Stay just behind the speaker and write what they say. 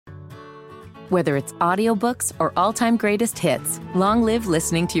Whether it's audiobooks or all-time greatest hits, long live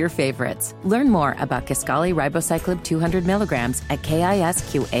listening to your favorites. Learn more about Kisqali Ribociclib 200 milligrams at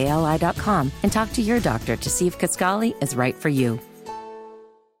KISQALI.com and talk to your doctor to see if Kisqali is right for you.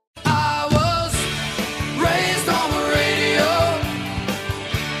 I was raised on the radio,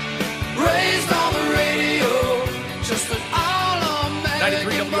 just an all-American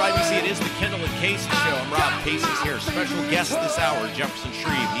 93 WIBC, it is the Kendall and Casey Show. I'm Rob. Casey's here. Special guest this hour, Jefferson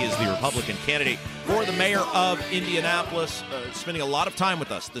Shreve. He is the Republican candidate for the mayor of Indianapolis, spending a lot of time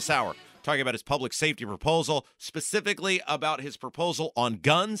with us this hour, talking about his public safety proposal, specifically about his proposal on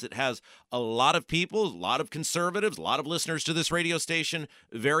guns. It has a lot of people, a lot of conservatives, a lot of listeners to this radio station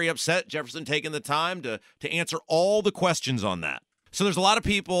very upset. Jefferson taking the time to answer all the questions on that. So there's a lot of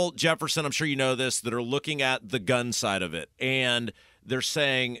people, Jefferson, I'm sure you know this, that are looking at the gun side of it, and they're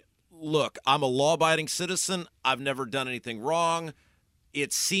saying, look, I'm a law-abiding citizen. I've never done anything wrong.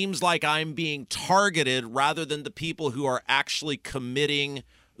 It seems like I'm being targeted rather than the people who are actually committing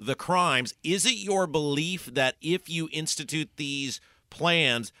the crimes. Is it your belief that if you institute these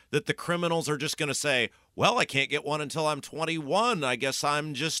plans that the criminals are just going to say, well, I can't get one until I'm 21. I guess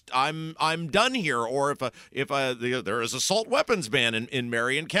I'm done here. Or if there is assault weapons ban in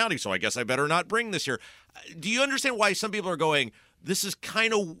Marion County, so I guess I better not bring this here. Do you understand why some people are going, this is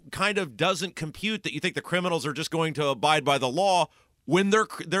kind of doesn't compute, that you think the criminals are just going to abide by the law when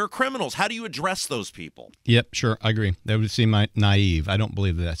they're criminals? How do you address those people? Yep, sure, I agree. That would seem naive. I don't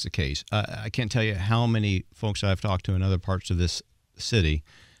believe that that's the case. I can't tell you how many folks I've talked to in other parts of this city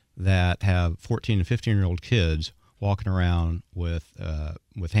that have 14 and 15-year-old kids walking around with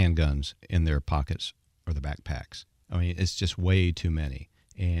handguns in their pockets or the backpacks. I mean, it's just way too many,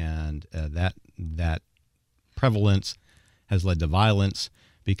 and that prevalence has led to violence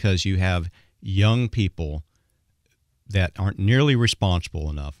because you have young people that aren't nearly responsible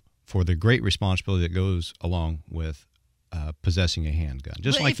enough for the great responsibility that goes along with possessing a handgun.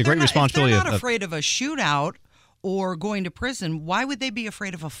 Just like the great responsibility if they're not afraid of a shootout or going to prison, why would they be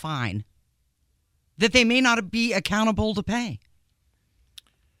afraid of a fine that they may not be accountable to pay?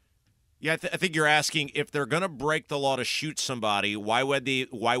 Yeah, I think you're asking, if they're going to break the law to shoot somebody, why would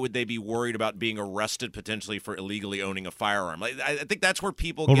they be worried about being arrested potentially for illegally owning a firearm? I think that's where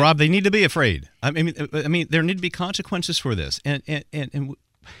people. Well, Rob, they need to be afraid. I mean, there need to be consequences for this, and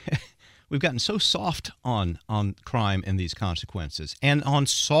we've gotten so soft on crime and these consequences, and on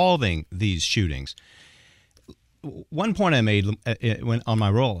solving these shootings. One point I made on my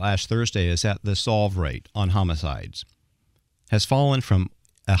roll last Thursday is that the solve rate on homicides has fallen from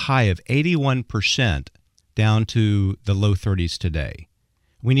a high of 81% down to the low 30s today.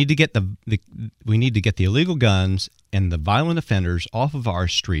 We need to get the illegal guns and the violent offenders off of our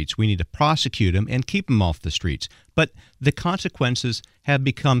streets. We need to prosecute them and keep them off the streets. But the consequences have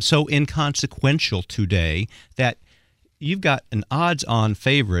become so inconsequential today that you've got an odds-on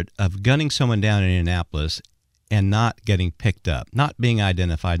favorite of gunning someone down in Indianapolis and not getting picked up, not being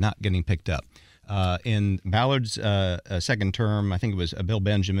identified, not getting picked up. In Ballard's second term, I think it was Bill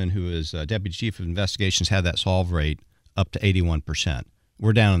Benjamin, who is Deputy Chief of Investigations, had that solve rate up to 81%.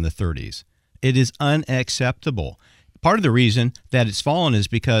 We're down in the 30s. It is unacceptable. Part of the reason that it's fallen is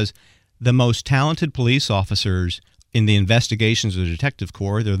because the most talented police officers in the investigations of the Detective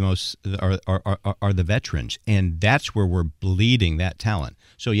Corps, they're the most are the veterans, and that's where we're bleeding that talent.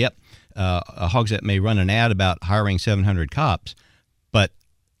 So, Hogsett may run an ad about hiring 700 cops, but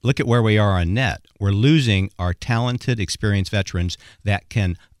look at where we are on net. We're losing our talented, experienced veterans that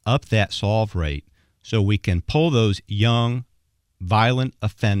can up that solve rate so we can pull those young, violent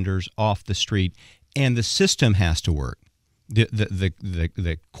offenders off the street, and the system has to work.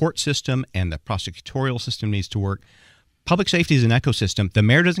 The court system and the prosecutorial system needs to work. Public safety is an ecosystem. The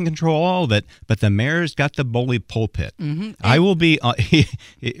mayor doesn't control all of it, but the mayor's got the bully pulpit. Mm-hmm. I will be,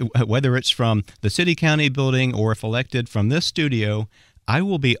 whether it's from the city-county building or if elected from this studio, I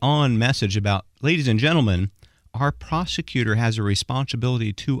will be on message about, ladies and gentlemen, our prosecutor has a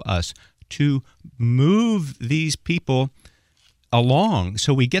responsibility to us to move these people along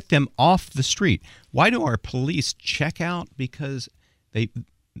so we get them off the street. Why do our police check out? Because they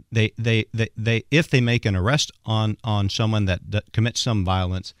if they make an arrest on someone that commits some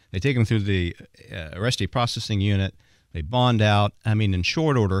violence, they take them through the arrestee processing unit, they bond out. I mean, in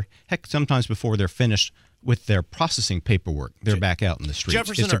short order, heck, sometimes before they're finished with their processing paperwork, they're back out in the streets.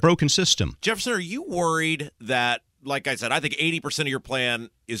 Jefferson, it's a broken system. Jefferson, are you worried that, like I said, I think 80% of your plan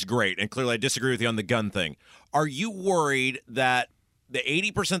is great, and clearly I disagree with you on the gun thing. Are you worried that the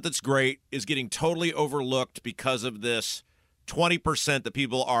 80% that's great is getting totally overlooked because of this 20% that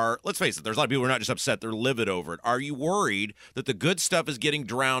people are, let's face it, there's a lot of people who are not just upset, they're livid over it. Are you worried that the good stuff is getting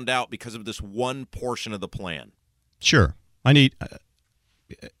drowned out because of this one portion of the plan? Sure. I'm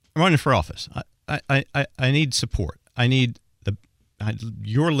running for office. I need support.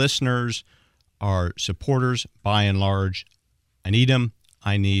 Your listeners are supporters by and large. I need them.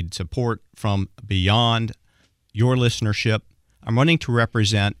 I need support from beyond your listenership. I'm running to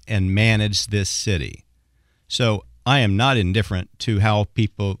represent and manage this city. So I am not indifferent to how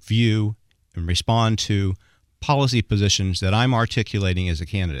people view and respond to policy positions that I'm articulating as a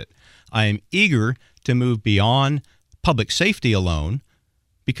candidate. I am eager to move beyond public safety alone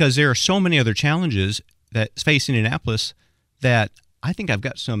because there are so many other challenges that face Indianapolis that I think I've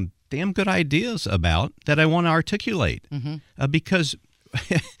got some damn good ideas about that I want to articulate because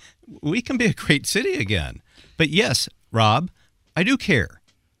we can be a great city again. But yes, Rob, I do care.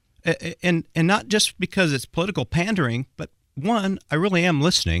 And not just because it's political pandering, but one, I really am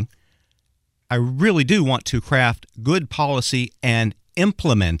listening. I really do want to craft good policy and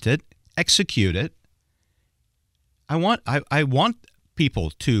implement it, execute it. I want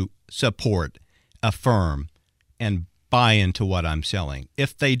people to support, affirm, and buy into what I'm selling.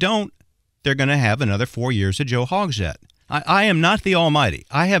 If they don't, they're going to have another 4 years of Joe Hogsett. I am not the almighty.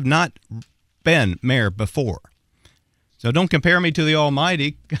 I have not been mayor before. So don't compare me to the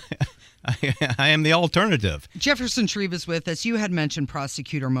almighty. I am the alternative. Jefferson Shreve is with us. You had mentioned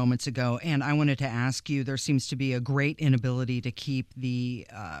prosecutor moments ago, and I wanted to ask you, there seems to be a great inability to keep the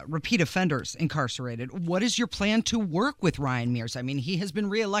repeat offenders incarcerated. What is your plan to work with Ryan Mears? I mean, he has been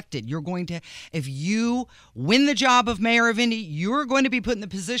reelected. You're going to, if you win the job of mayor of Indy, you're going to be put in the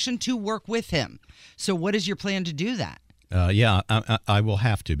position to work with him. So what is your plan to do that? I will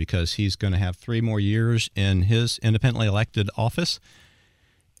have to because he's going to have 3 more years in his independently elected office.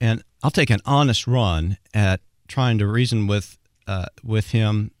 And I'll take an honest run at trying to reason with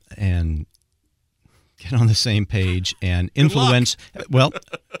him and get on the same page and influence. Well,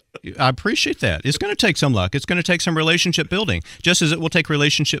 I appreciate that. It's going to take some luck. It's going to take some relationship building, just as it will take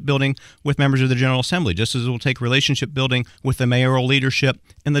relationship building with members of the General Assembly, just as it will take relationship building with the mayoral leadership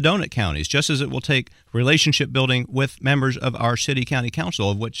in the donut counties, just as it will take relationship building with members of our city county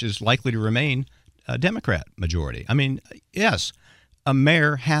council, of which is likely to remain a Democrat majority. I mean, yes, a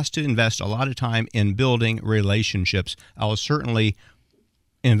mayor has to invest a lot of time in building relationships. I will certainly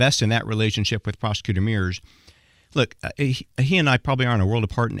invest in that relationship with Prosecutor Mears. Look, he and I probably aren't a world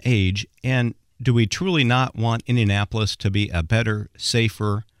apart in age, and do we truly not want Indianapolis to be a better,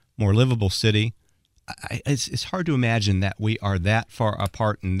 safer, more livable city? It's hard to imagine that we are that far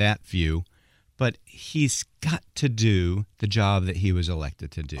apart in that view, but he's got to do the job that he was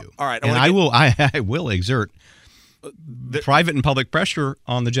elected to do. All right, and I will exert private and public pressure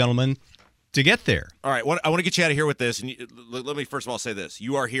on the gentleman to get there. All right, I want to get you out of here with this. And let me first of all say this.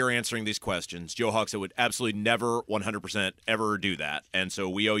 You are here answering these questions. Joe Hogsett would absolutely never 100% ever do that. And so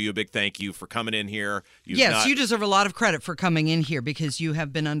we owe you a big thank you for coming in here. You deserve a lot of credit for coming in here because you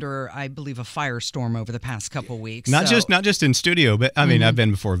have been under, I believe, a firestorm over the past couple weeks. Not just in studio, but I mean, I've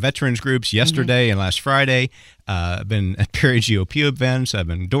been before veterans groups yesterday and last Friday. I've been at Perry GOP events. I've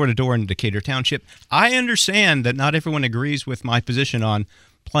been door to door in Decatur Township. I understand that not everyone agrees with my position on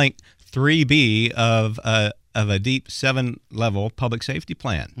plank 3B of a deep 7-level public safety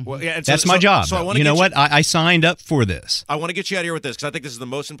plan. Well, yeah, that's my job. So you know what? I signed up for this. I want to get you out of here with this because I think this is the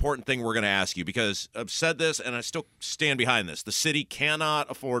most important thing we're going to ask you because I've said this and I still stand behind this. The city cannot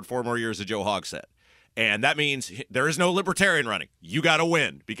afford 4 more years of Joe Hogsett. And that means there is no libertarian running. You got to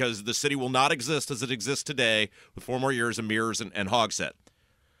win because the city will not exist as it exists today with 4 more years of Mears and Hogsett.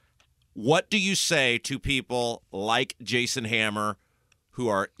 What do you say to people like Jason Hammer who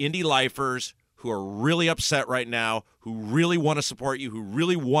are Indy lifers, who are really upset right now, who really want to support you, who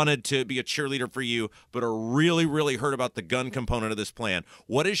really wanted to be a cheerleader for you, but are really, really hurt about the gun component of this plan?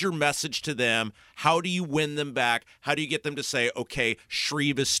 What is your message to them? How do you win them back? How do you get them to say, okay,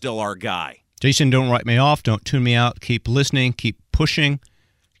 Shreve is still our guy? Jason, don't write me off. Don't tune me out. Keep listening. Keep pushing.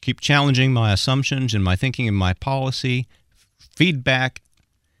 Keep challenging my assumptions and my thinking and my policy. Feedback.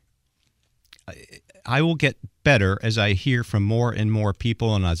 I will get better as I hear from more and more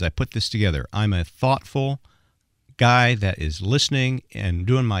people and as I put this together. I'm a thoughtful guy that is listening and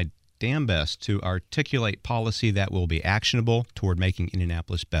doing my damn best to articulate policy that will be actionable toward making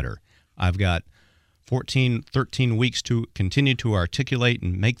Indianapolis better. I've got 13 weeks to continue to articulate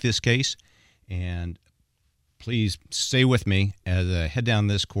and make this case, and please stay with me as I head down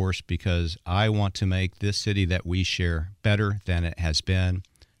this course because I want to make this city that we share better than it has been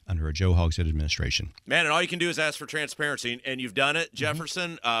under a Joe Hogshead administration. Man, and all you can do is ask for transparency, and you've done it,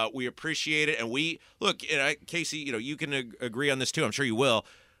 Jefferson. We appreciate it, and we look, Casey. You can agree on this too. I'm sure you will.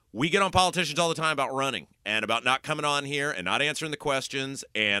 We get on politicians all the time about running and about not coming on here and not answering the questions.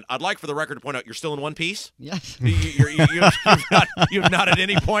 And I'd like for the record to point out you're still in one piece. Yes. You've not at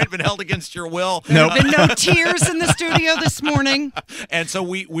any point been held against your will. There have been no tears in the studio this morning. And so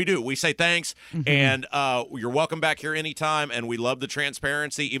we do. We say thanks, and you're welcome back here anytime. And we love the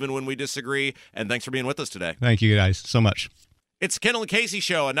transparency, even when we disagree. And thanks for being with us today. Thank you guys so much. It's Kendall and Casey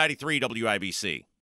Show on 93 WIBC.